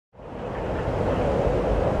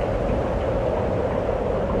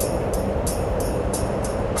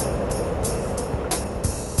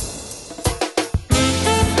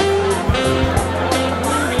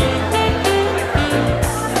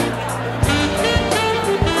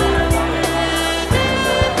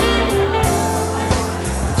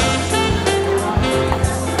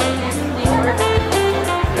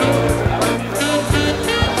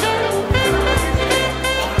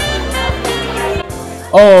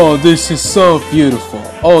Oh, this is so beautiful.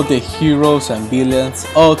 All the heroes and villains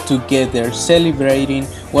all together celebrating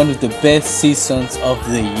one of the best seasons of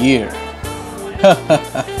the year.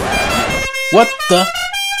 What the?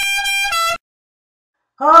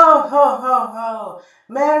 Ho ho ho ho!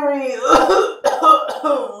 Merry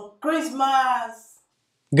Christmas!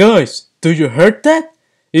 Guys, do you heard that?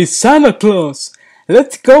 It's Santa Claus!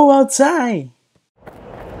 Let's go outside!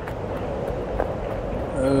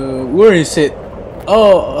 Where is it?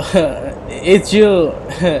 Oh, it's you!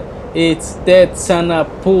 It's that Santa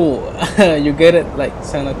pool. You get it? Like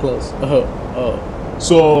Santa Claus. Oh.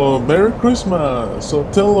 So, Merry Christmas! So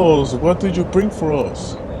tell us, what did you bring for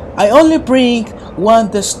us? I only bring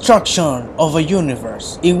one destruction of a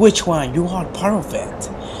universe, in which one you are part of it.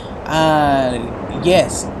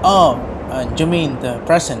 Yes. You mean the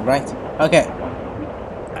present, right? Okay.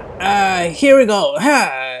 Here we go.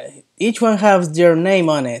 Each one has their name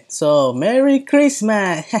on it. So, Merry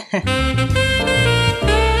Christmas.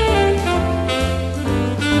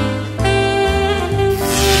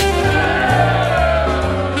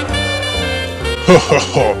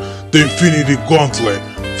 The Infinity Gauntlet!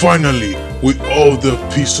 Finally, with all the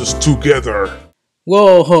pieces together!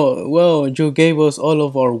 Whoa, you gave us all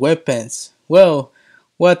of our weapons. Well,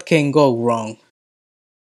 what can go wrong?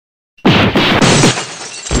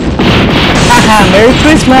 Haha, Merry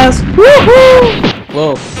Christmas! Woohoo!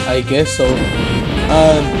 Well, I guess so.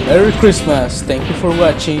 And Merry Christmas. Thank you for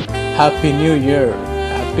watching. Happy New Year.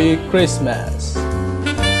 Happy Christmas.